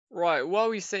Right, what are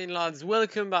we saying, lads?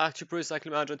 Welcome back to Pro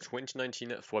Cycling Manager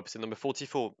 2019 for episode number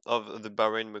 44 of the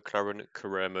Bahrain McLaren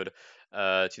career mode.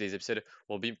 Today's episode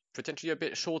will be potentially a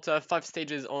bit shorter, 5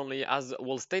 stages only, as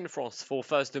we'll stay in France for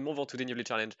first the Mont Ventoux Deneuve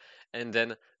Challenge, and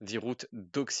then the Route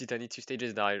d'Occitanie, 2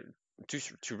 stages that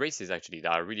two races actually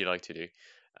that I really like to do.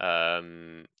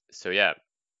 So yeah,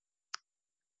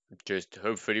 just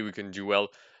hopefully we can do well,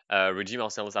 redeem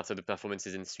ourselves after the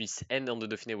performances in Swiss and on the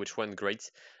Dauphiné, which went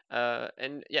great.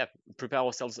 And yeah, prepare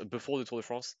ourselves before the Tour de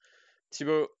France.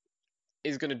 Thibaut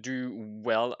is going to do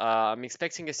well. I'm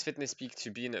expecting his fitness peak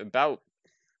to be in about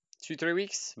 2-3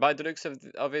 weeks by the looks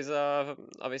of his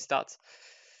stats,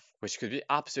 which could be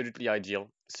absolutely ideal.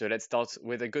 So let's start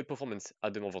with a good performance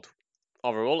at the Mont Ventoux.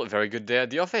 Overall, a very good day at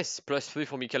the office. +3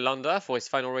 for Mikel Landa for his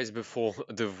final race before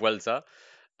the Vuelta.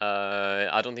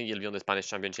 I don't think he'll be on the Spanish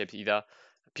Championship either.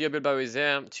 Pio Bilbao is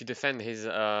there to defend his,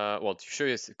 to show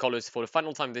his colors for the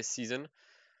final time this season.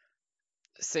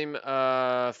 Same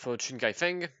for Chun Kai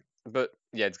Feng, but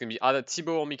yeah, it's gonna be either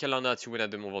Thibaut or Mikel Landa to win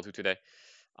at the Mont Ventoux today.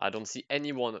 I don't see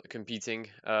anyone competing.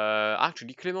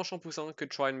 Actually, Clément Champoussin could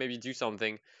try and maybe do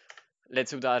something.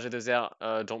 Let's hope that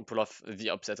AG2R don't pull off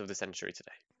the upset of the century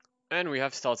today. And we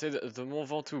have started the Mont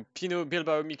Ventoux. Pinot,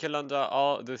 Bilbao, Mikel Landa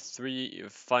are the 3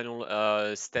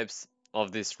 final steps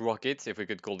of this rocket, if we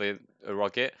could call it a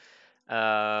rocket.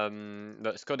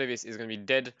 But Scott Davis is going to be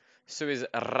dead. So is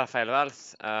Rafael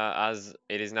Valls, as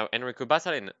it is now Enrico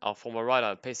Batalin, our former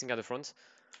rider, pacing at the front.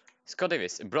 Scott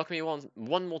Davis, block me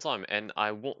one more time and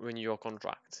I won't renew your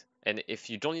contract. And if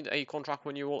you don't need a contract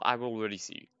renewal, I will release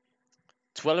you.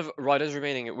 12 riders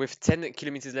remaining with 10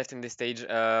 kilometers left in this stage.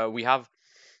 We have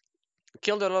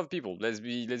killed a lot of people. Let's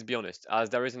be honest, as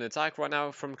there is an attack right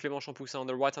now from Clément Champoussin on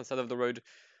the right hand side of the road,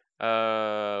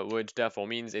 which therefore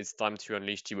means it's time to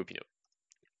unleash Thibaut Pinot.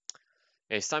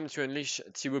 It's time to unleash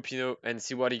Thibaut Pinot and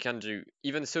see what he can do.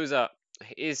 Even Souza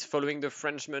is following the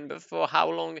Frenchman, but for how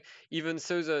long? Even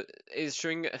Souza is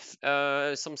showing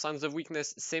some signs of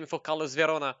weakness. Same for Carlos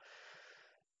Verona.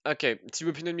 Okay,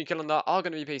 Thibaut Pinot and Mikel Landa are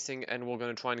going to be pacing, and we're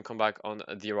going to try and come back on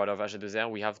the rider of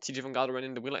AG2R. We have TJ Van Garderen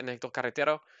in the wheel and Hector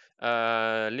Carretero.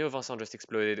 Leo Vincent just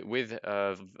exploded with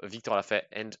Victor Lafay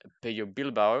and Peyo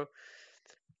Bilbao.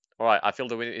 All right, I feel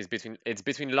the win is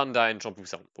between Landa and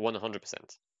Champoussin,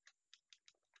 100%.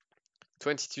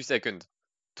 22 seconds.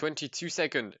 22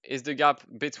 seconds is the gap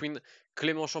between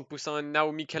Clément Champoussin and now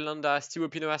Mikel Landa.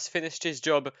 Thibaut Pinot has finished his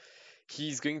job.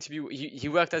 He's going to be. He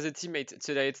worked as a teammate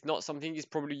today. It's not something he's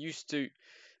probably used to,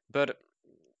 but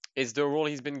it's the role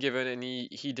he's been given, and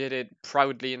he did it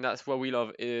proudly, and that's what we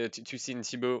love to see in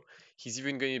Thibaut. He's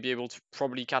even going to be able to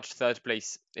probably catch third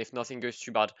place if nothing goes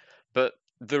too bad. But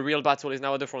the real battle is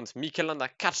now at the front. Mikel Landa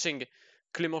catching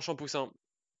Clément Champoussin.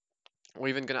 We're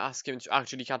even going to ask him to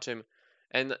actually catch him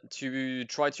and to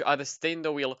try to either stay in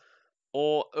the wheel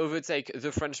or overtake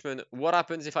the Frenchman. What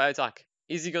happens if I attack?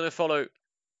 Is he going to follow?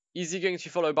 Is he going to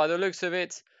follow? By the looks of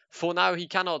it, for now he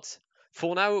cannot.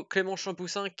 For now, Clément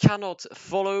Champoussin cannot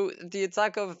follow the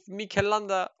attack of Mikel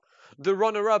Landa, the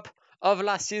runner-up of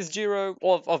last year's Giro,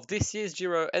 of this year's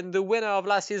Giro, and the winner of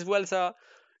last year's Vuelta,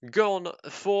 gone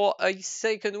for a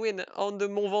second win on the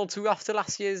Mont Ventoux after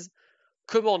last year's.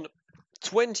 Come on,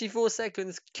 24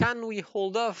 seconds. Can we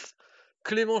hold off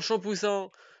Clément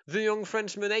Champoussin, the young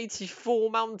Frenchman, 84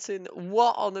 mountain?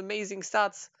 What an amazing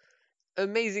stats.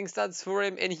 Amazing stats for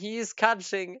him, and he is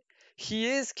catching. He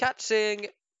is catching.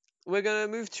 We're going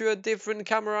to move to a different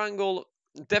camera angle.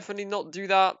 Definitely not do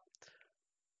that.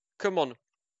 Come on.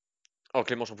 Oh,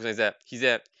 Clément Champoussin is there. He's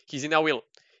there. He's in our wheel.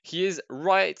 He is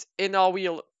right in our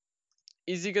wheel.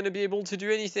 Is he going to be able to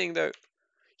do anything, though?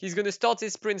 He's going to start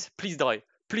his sprint. Please die.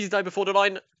 Please die before the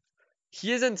line.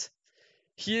 He isn't.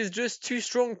 He is just too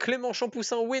strong. Clément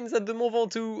Champoussin wins at the Mont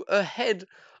Ventoux ahead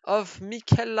of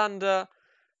Mikel Landa.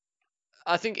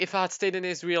 I think if I had stayed in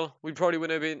his wheel, we probably would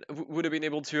have been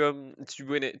able to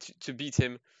win it, to beat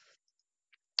him.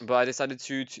 But I decided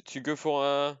to go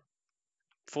for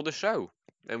the show,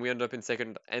 and we ended up in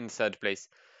second and third place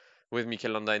with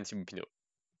Mikel Landa and Thibaut Pinot.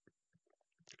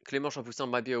 Clément Champoussin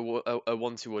might be a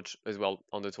one to watch as well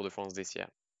on the Tour de France this year.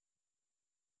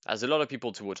 There's a lot of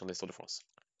people to watch on this Tour de France.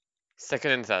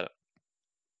 Second and third.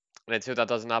 Let's hope that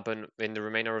doesn't happen in the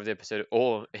remainder of the episode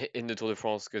or in the Tour de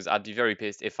France, because I'd be very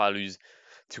pissed if I lose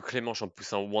to Clément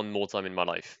Champoussin one more time in my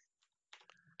life.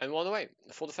 And we're on the way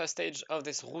for the first stage of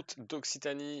this Route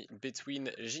d'Occitanie between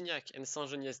Gignac and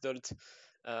Saint-Geniès-d'Olt.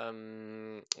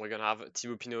 We're going to have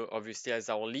Thibaut Pinot, obviously, as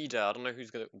our leader. I don't know who's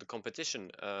going to the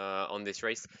competition on this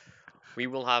race. We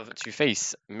will have to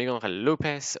face Miguel Angel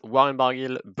Lopez, Warren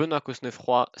Barguil, Benoît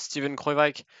Cosnefroy, Steven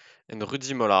Kruijswijk, and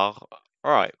Rudy Mollard.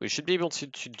 All right, we should be able to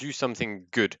do something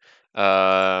good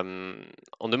On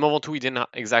the Mont Ventoux, we didn't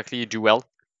exactly do well.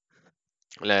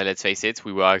 Let's face it,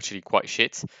 we were actually quite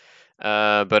shit.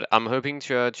 But I'm hoping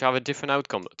to have a different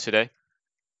outcome today.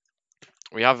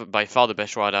 We have by far the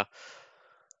best rider.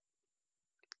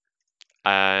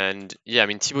 And yeah, I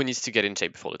mean, Thibaut needs to get in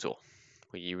shape before the tour.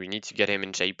 We need to get him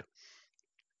in shape.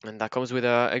 And that comes with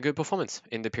a good performance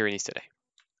in the Pyrenees today.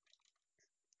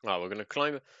 All right, we're going to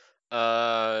climb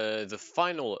the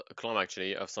final climb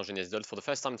actually of Saint-Geniez-d'Olt for the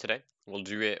first time today. We'll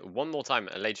do it one more time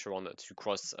later on to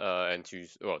cross to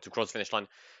cross the finish line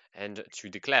and to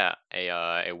declare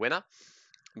a winner.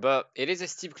 But it is a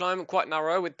steep climb, quite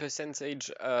narrow, with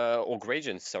percentage or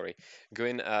gradients, sorry,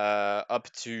 going up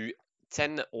to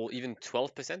 10 or even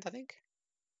 12%, I think.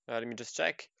 Let me just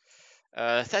check.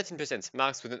 13%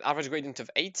 marks with an average gradient of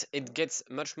 8. It gets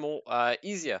much more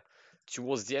easier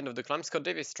towards the end of the climb. Scott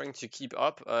Davis trying to keep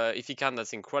up. If he can,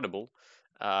 that's incredible.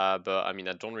 But I mean,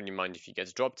 I don't really mind if he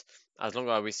gets dropped. As long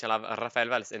as we still have Rafael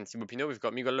Valls and Thibaut Pinot, we've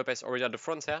got Miguel Lopez already at the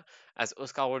front here, as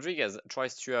Oscar Rodriguez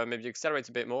tries to maybe accelerate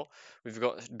a bit more. We've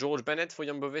got George Bennett for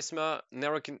Jumbo Visma.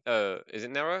 Is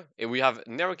it Nero? We have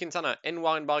Nero Quintana and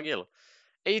Warren Barguil.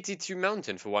 82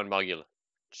 mountain for Warren Barguil.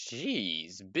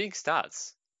 Jeez, big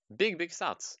stats. Big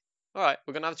stats. All right,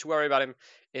 we're gonna have to worry about him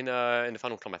in the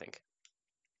final climb, I think.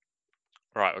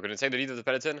 All right, we're gonna take the lead of the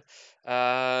peloton,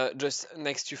 just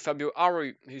next to Fabio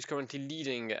Aru, who's currently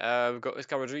leading. We've got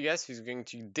Oscar Rodriguez, who's going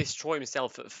to destroy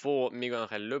himself for Miguel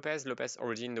Angel Lopez. Lopez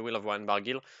already in the wheel of Juan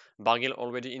Barguil. Barguil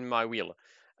already in my wheel.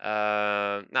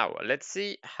 Now let's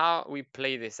see how we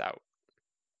play this out,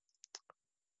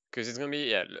 because it's gonna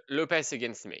be Lopez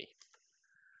against me.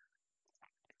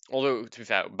 Although, to be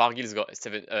fair, Barguil's got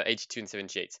 82 and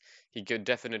 78. He could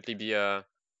definitely be a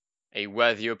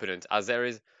worthy opponent, as there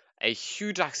is a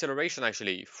huge acceleration,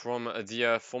 actually, from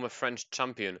the former French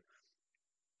champion.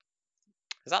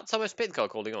 Is that Thomas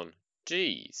Pidcock holding on?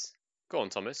 Jeez. Go on,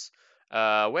 Thomas.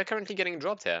 We're currently getting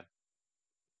dropped here.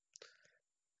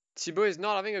 Thibaut is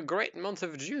not having a great month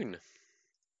of June.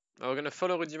 We're going to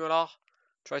follow Rudy Mollard,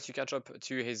 try to catch up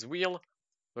to his wheel.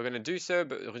 We're going to do so,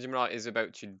 but Rudy Mollard is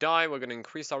about to die. We're going to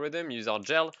increase our rhythm, use our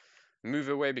gel, move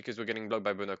away because we're getting blocked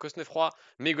by Benoît Cosnefroy.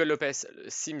 Miguel Lopez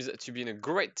seems to be in a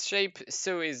great shape.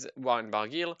 So is Warren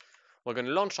Barguil. We're going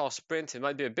to launch our sprint. It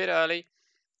might be a bit early.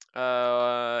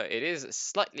 It is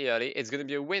slightly early. It's going to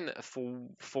be a win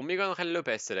for Miguel Angel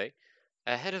Lopez today.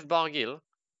 Ahead of Barguil.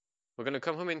 We're going to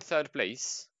come home in third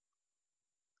place.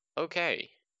 Okay.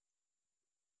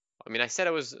 I mean, I said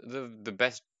I was the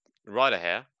best rider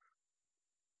here.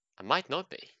 I might not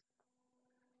be.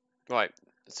 Right.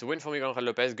 So win for Miguel Angel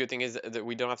Lopez. Good thing is that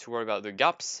we don't have to worry about the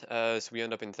gaps. So we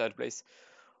end up in third place.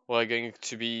 We're going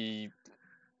to be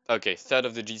third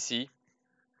of the GC,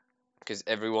 because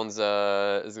everyone's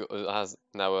has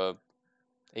now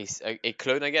a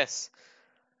clone, I guess.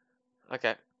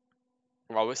 Okay.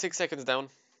 Well, we're 6 seconds down.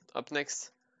 Up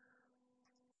next,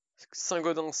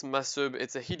 Saint-Gaudens Masseube.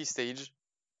 It's a hilly stage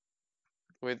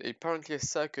with apparently a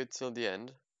circuit till the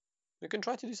end. We can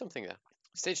try to do something there.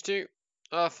 Stage 2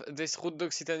 of this Route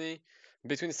d'Occitanie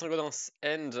between Saint-Gaudens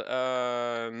and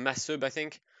Masseube, I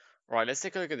think. Alright, let's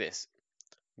take a look at this.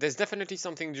 There's definitely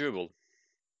something doable.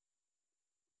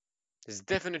 There's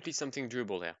definitely something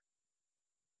doable here.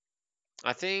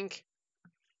 I think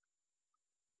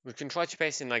we can try to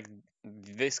pace in like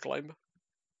this climb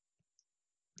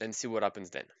and see what happens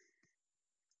then.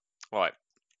 Alright.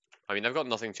 I mean, I've got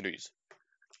nothing to lose.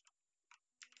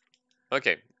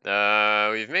 Okay.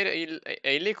 We've made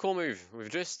a little move. We've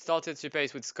just started to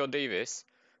pace with Scott Davis.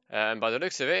 And by the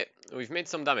looks of it, we've made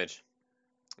some damage.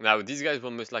 Now, these guys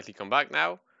will most likely come back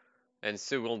now. And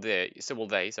so will they,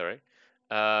 sorry.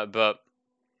 But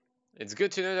it's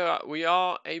good to know that we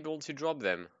are able to drop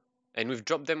them. And we've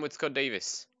dropped them with Scott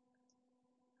Davis.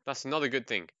 That's another good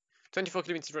thing. 24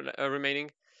 kilometers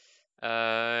remaining.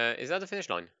 Is that the finish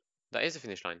line? That is the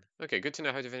finish line. Okay, good to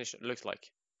know how the finish looks like.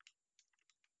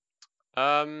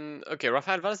 Okay,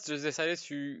 Rafael Valls just decided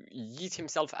to yeet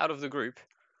himself out of the group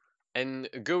and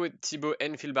go with Thibaut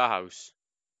and Phil Bauhaus.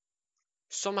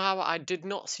 Somehow I did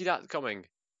not see that coming.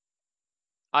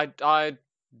 I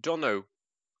don't know.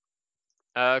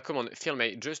 Come on, Phil,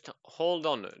 mate, just hold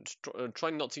on.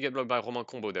 Try not to get blocked by Romain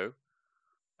Combo, though.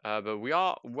 But we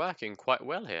are working quite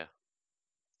well here.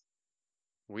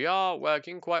 We are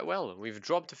working quite well. We've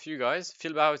dropped a few guys.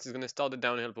 Phil Bauhaus is going to start the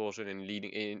downhill portion and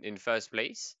leading in first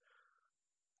place,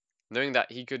 knowing that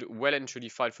he could well and truly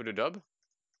fight for the dub.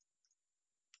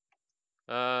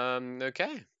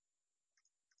 Okay.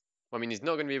 I mean, he's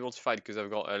not going to be able to fight because I've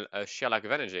got a sheer lack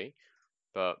of energy.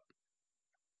 But,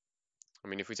 I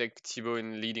mean, if we take Thibaut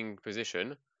in leading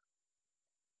position,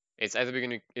 It's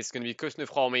either it's gonna be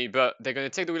Cosnefroy or me, but they're gonna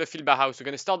take the wheel of Phil Bauhaus. We're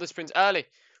gonna start the sprint early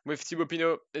with Thibaut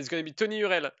Pinot. It's gonna be Tony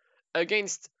Hurel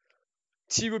against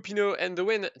Thibaut Pinot, and the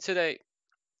win today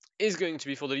is going to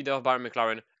be for the leader of Bahrain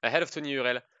McLaren, ahead of Tony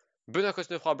Hurel. Benoît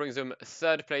Cosnefroy brings them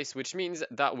third place, which means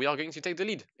that we are going to take the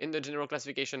lead in the general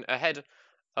classification ahead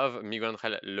of Miguel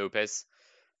Angel Lopez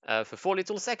for 4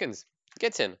 little seconds.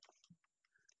 Gets in.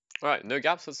 Alright, no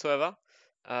gaps whatsoever,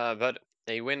 but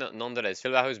a win nonetheless.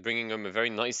 Phil Bauhaus bringing him a very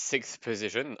nice 6th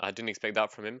position. I didn't expect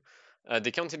that from him.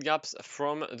 They counted gaps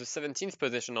from the 17th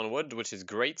position onward, which is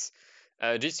great.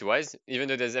 GC-wise, even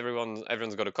though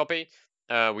everyone's got a copy,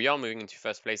 we are moving into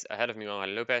first place ahead of Miguel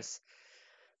Angel Lopez.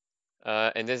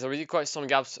 And there's already quite some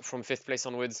gaps from 5th place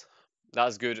onwards.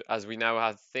 That's good, as we now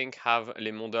have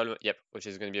Les Monts d'Olmes, which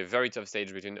is going to be a very tough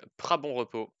stage between Prabon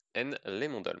Repos and Les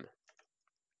Monts d'Olmes.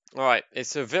 Alright,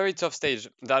 it's a very tough stage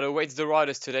that awaits the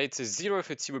riders today. It's a 0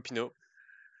 for Thibaut Pinot.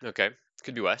 Okay,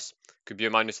 could be worse. Could be a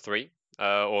 -3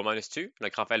 or -2,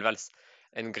 like Raphaël Valls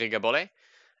and Grega Bolle.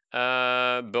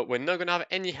 But we're not going to have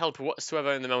any help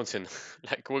whatsoever in the mountain.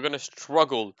 Like, we're going to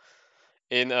struggle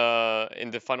in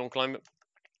the final climb.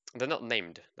 They're not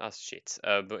named. That's shit.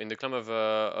 But in the climb of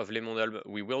Les Monts d'Olmes,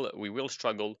 we will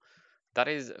struggle. That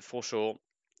is for sure.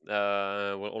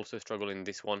 We'll also struggle in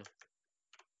this one.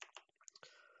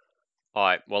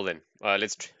 Alright, well then,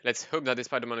 let's hope that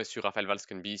despite the -2, Raphaël Valls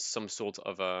can be some sort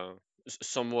of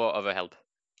somewhat of a help.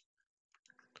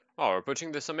 Oh, we're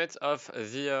approaching the summit of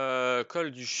the Col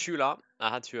du Chula. I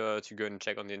had to go and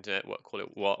check on the internet what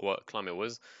climb it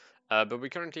was. But we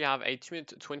currently have a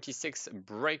 2:26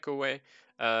 breakaway,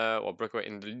 or breakaway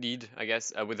in the lead, I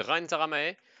guess, with Ryan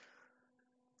Taramae,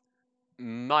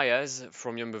 Myers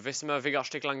from Jumbo-Visma, Vegard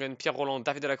Stecklangen, Pierre Roland,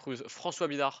 David de la Cruz, François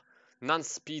Bidard,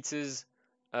 Nance Peters,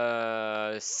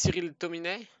 Cyril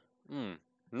Tominet?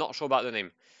 Not sure about the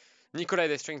name. Nicolai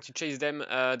is trying to chase them.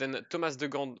 Then Thomas de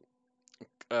Gand,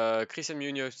 Christian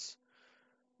Munoz,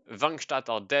 Wangstadt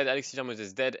are dead. Alexis Vermos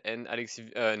is dead, and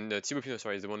Thibaut Pinot,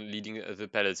 sorry, is the one leading the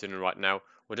peloton right now.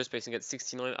 We're just placing at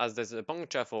 69, as there's a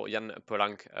puncture for Jan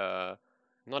Polanc.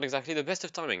 Not exactly the best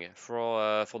of timing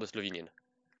for the Slovenian.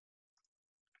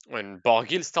 When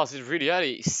Barguil started really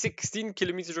early, 16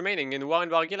 kilometers remaining, and Warren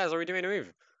Barguil has already made a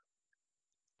move.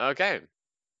 Okay.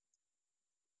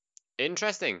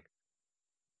 Interesting.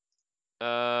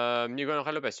 Miguel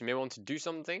Angel Lopez, you may want to do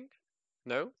something?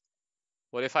 No?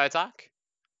 What if I attack?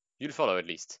 You'll follow at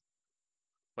least.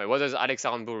 Wait, what does Alex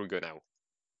Aranburu go now?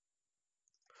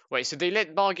 Wait, so they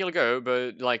let Barguil go,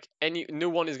 but like no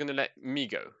one is gonna let me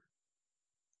go.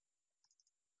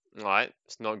 Alright,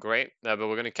 it's not great. But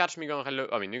we're gonna catch Miguel Angel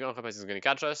Lopez. I mean, Miguel Angel Lopez is gonna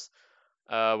catch us.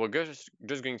 We're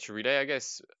just going to relay, I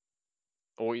guess.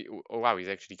 Oh wow, he's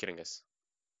actually killing us.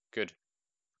 Good.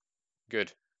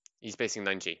 Good. He's pacing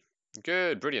 9G.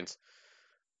 Good, brilliant.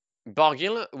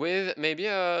 Barguil with maybe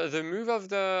the move of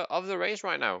the race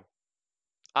right now.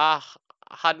 I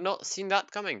had not seen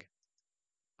that coming.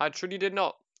 I truly did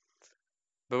not.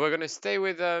 But we're gonna stay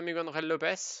with Miguel Angel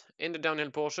Lopez in the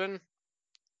downhill portion.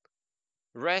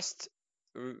 Rest,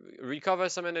 recover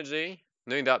some energy,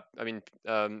 knowing that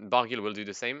Barguil will do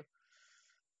the same.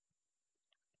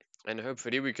 And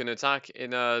hopefully we can attack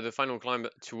in the final climb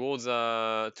towards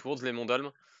Les Monts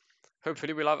d'Olmes.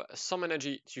 Hopefully we'll have some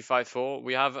energy to fight for.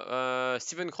 We have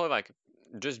Steven Krovak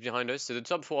just behind us, so the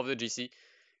top 4 of the GC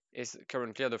is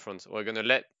currently at the front. We're going to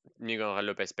let Miguel Angel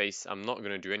Lopez pace. I'm not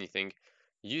going to do anything.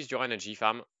 Use your energy,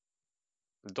 fam.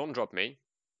 Don't drop me.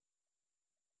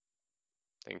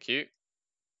 Thank you.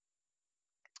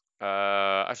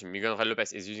 Actually, Miguel Angel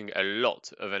Lopez is using a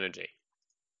lot of energy,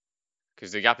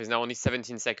 because the gap is now only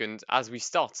 17 seconds as we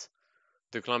start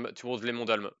the climb towards Les Monts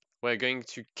d'Olmes. We're going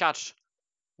to catch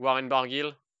Warren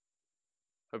Barguil,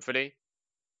 hopefully,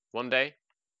 one day.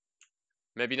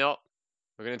 Maybe not.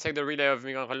 We're going to take the relay of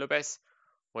Miguel Angel Lopez.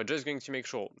 We're just going to make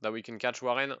sure that we can catch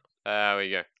Warren. There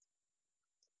we go.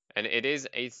 And it is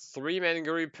a 3-man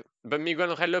group, but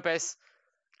Miguel Angel Lopez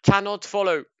cannot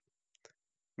follow.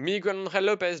 Miguel Angel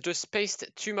Lopez just spaced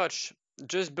too much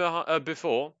just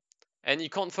before, and he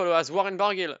can't follow as Warren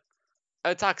Barguil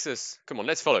attacks us. Come on,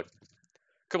 let's follow.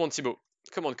 Come on, Thibaut.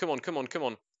 Come on, come on, come on, come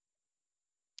on.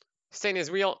 Stay in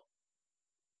his wheel.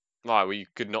 Alright, we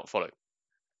could not follow.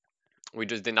 We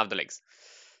just didn't have the legs.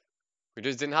 We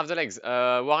just didn't have the legs.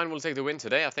 Warren will take the win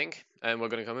today, I think, and we're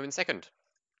going to come in second.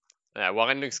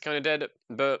 Warren looks kind of dead,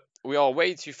 but we are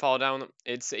way too far down.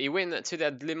 It's a win today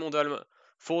at Les Monts d'Olmes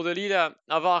for the leader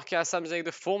of Arkea Samsic,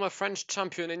 the former French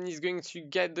champion, and he's going to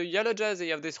get the yellow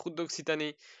jersey of this Route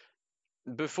d'Occitanie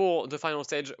before the final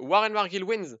stage. Warren Barguil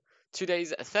wins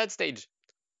today's third stage,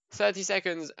 30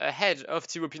 seconds ahead of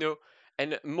Thibaut Pinot,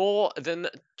 and more than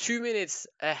 2 minutes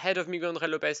ahead of Miguel Angel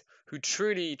Lopez, who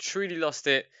truly lost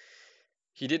it.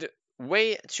 He did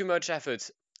way too much effort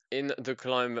in the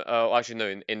climb, actually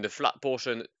no, in the flat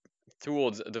portion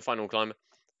towards the final climb,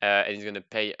 and he's going to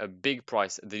pay a big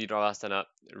price. The leader of Astana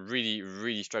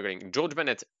really struggling. George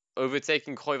Bennett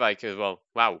overtaking Kruijswijk as well.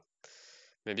 Wow,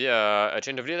 maybe a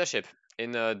change of leadership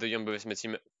in the Jumbo-Visma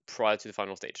team prior to the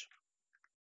final stage.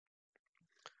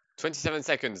 27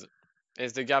 seconds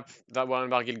is the gap that Warren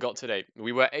Barguil got today.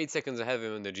 We were 8 seconds ahead of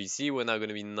him in the GC. We're now going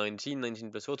to be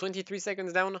 19 plus 4, 23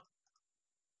 seconds down.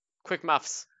 Quick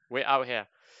maths, we're out here.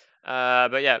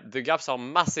 But yeah, the gaps are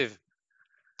massive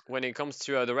when it comes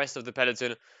to the rest of the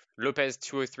peloton. Lopez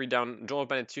 203 down, George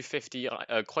Bennett 250,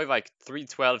 Kruijswijk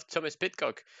 312, Thomas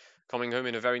Pidcock coming home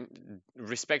in a very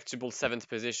respectable 7th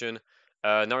position.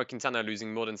 Nairo Quintana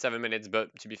losing more than 7 minutes, but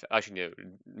to be fair, actually no,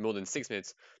 more than 6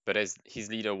 minutes, but as his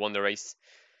leader won the race.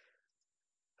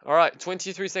 Alright,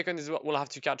 23 seconds is what we'll have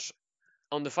to catch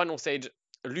on the final stage.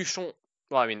 Luchon,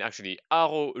 well, I mean, actually,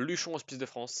 Haro, Luchon, Hospice de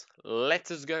France. Let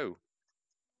us go.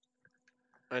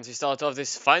 And to start off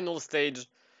this final stage,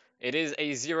 it is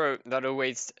a 0 that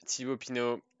awaits Thibaut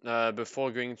Pinot before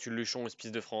going to Luchon,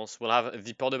 Hospice de France. We'll have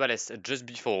the Port de Balès just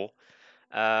before.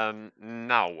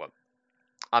 Now,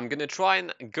 I'm going to try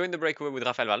and go in the breakaway with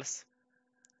Rafael Valls.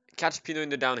 Catch Pinot in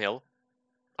the downhill.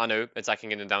 I know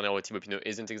attacking in the downhill with Thibaut Pinot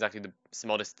isn't exactly the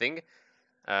smartest thing.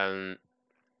 But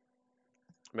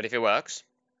if it works,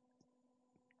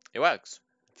 it works.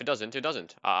 If it doesn't, it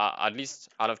doesn't. At least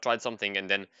I'll have tried something, and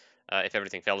then if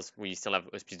everything fails, we still have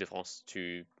Hospice de France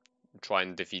to try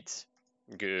and defeat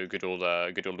good old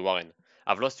Warren.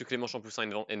 I've lost to Clément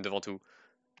Champoussin in the Ventoux.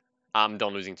 I'm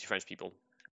done losing to French people.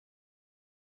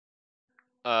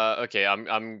 Okay,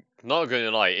 I'm not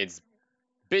gonna lie, it's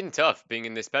been tough being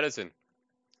in this peloton.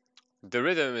 The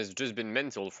rhythm has just been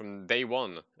mental from day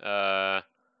one. A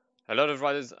lot of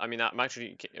riders, I mean, I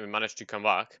actually managed to come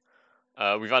back.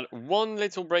 We've had one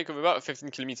little break of about 15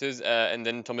 kilometers, and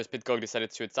then Thomas Pidcock decided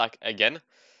to attack again.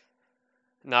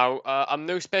 Now, I'm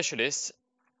no specialist,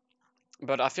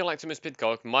 but I feel like Thomas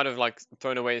Pidcock might have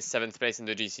thrown away his 7th place in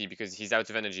the GC because he's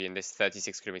out of energy in this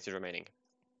 36 kilometers remaining.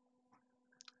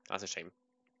 That's a shame.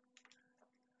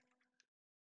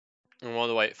 And on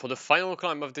the way, for the final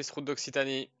climb of this Route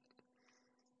d'Occitanie,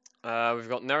 we've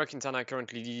got Nairo Quintana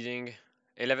currently leading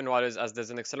 11 riders as there's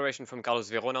an acceleration from Carlos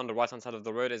Verona on the right-hand side of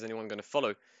the road. Is anyone going to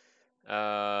follow?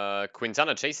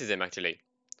 Quintana chases him, actually.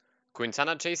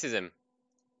 Quintana chases him.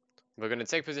 We're going to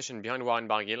take position behind Warren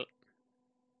Barguil.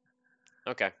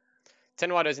 Okay.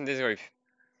 10 riders in this group.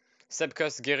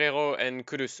 Sepkus, Guerrero, and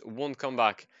Kudus won't come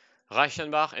back.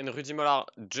 Reichenbach and Rudy Mollard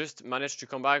just managed to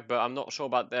come back, but I'm not sure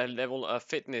about their level of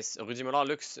fitness. Rudy Mollard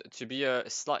looks to be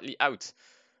slightly out.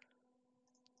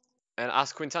 And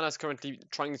as Quintana is currently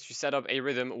trying to set up a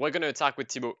rhythm, we're going to attack with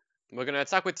Thibaut. We're going to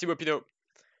attack with Thibaut Pinot.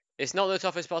 It's not the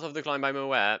toughest part of the climb, I'm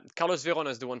aware. Carlos Verona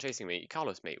is the one chasing me.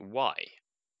 Carlos, mate, why?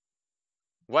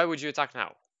 Why would you attack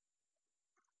now?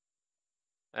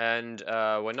 And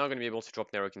we're not going to be able to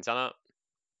drop Nairo Quintana.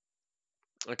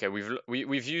 Okay,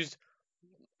 we've used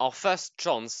our first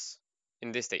chance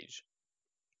in this stage.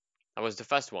 That was the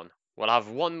first one. We'll have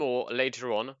one more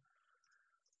later on.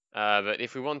 But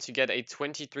if we want to get a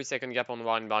 23-second gap on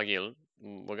Warren Barguil,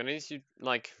 we're going to need to,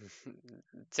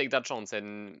 take that chance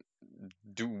and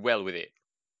do well with it.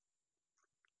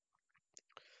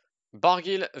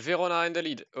 Barguil, Verona in the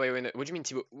lead. Wait, what do you mean,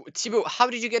 Thibaut? Thibaut, how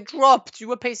did you get dropped? You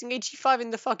were pacing 85 in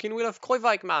the fucking wheel of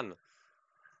Kruijswijk, man.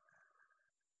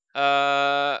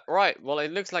 Right. Well,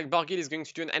 it looks like Barguil is going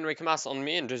to do an Enric Mas on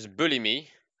me and just bully me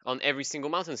on every single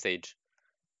mountain stage.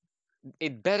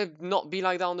 It better not be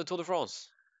like that on the Tour de France.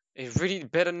 It really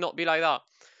better not be like that.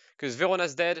 Because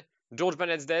Verona's dead, George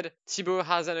Bennett's dead, Thibaut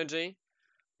has energy,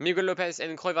 Miguel Lopez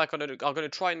and Kruijswijk are going to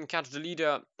try and catch the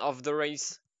leader of the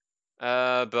race.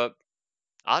 But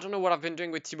I don't know what I've been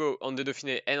doing with Thibaut on the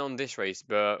Dauphiné and on this race,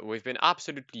 but we've been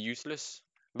absolutely useless.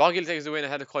 Barguil takes the win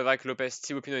ahead of Kruijswijk, Lopez,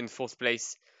 Thibaut Pinot in 4th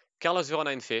place, Carlos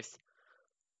Verona in 5th.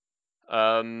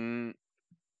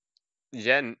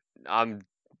 Yeah,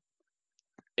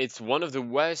 it's one of the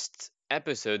worst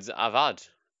episodes I've had.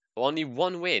 Only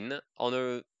one win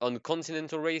on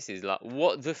continental races. Like,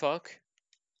 what the fuck?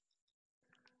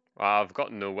 I've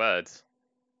got no words.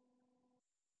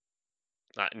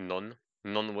 None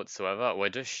whatsoever. We're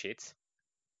just shit.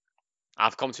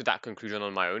 I've come to that conclusion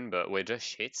on my own, but we're just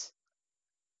shit.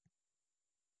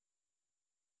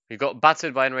 We got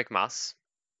battered by Enric Mas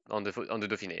on the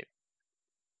Dauphiné.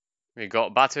 We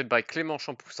got battered by Clément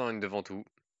Champoussin in the Ventoux.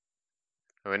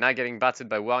 We're now getting battered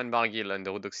by Warren Barguil in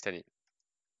the Route d'Occitanie.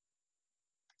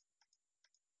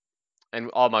 And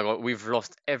oh my god, we've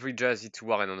lost every jersey to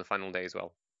Warren on the final day as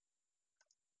well.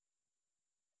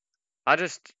 I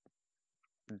just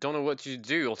don't know what to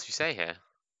do or to say here.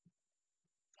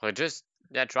 Or just,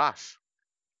 yeah, trash.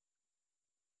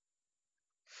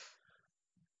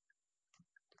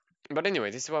 But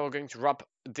anyway, this is why we're going to wrap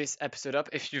this episode up.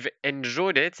 If you've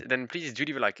enjoyed it, then please do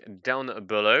leave a like down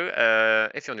below.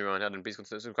 If you're new around here, then please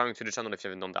consider subscribing to the channel if you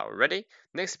haven't done that already.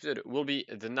 Next episode will be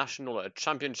the National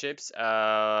Championships.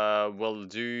 We'll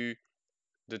do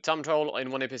the time trial in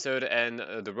one episode and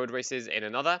the road races in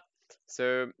another.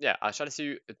 So yeah, I shall see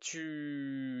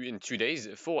you in 2 days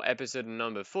for episode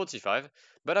number 45.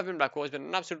 But I've been Blackwar. It's been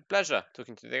an absolute pleasure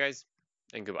talking to you guys,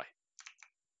 and goodbye.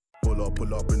 Pull up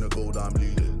in the gold, I'm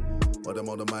leading. But them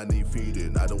other man need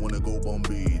feeding. I don't wanna go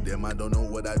Bombay. Them I don't know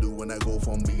what I do when I go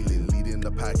from Beeling. Leading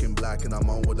the pack in black and I'm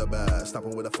on with a bat.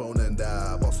 Snapping with a phone and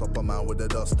dab. Boss up a man with a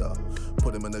duster.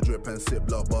 Put him in the drip and sip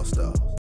blockbuster.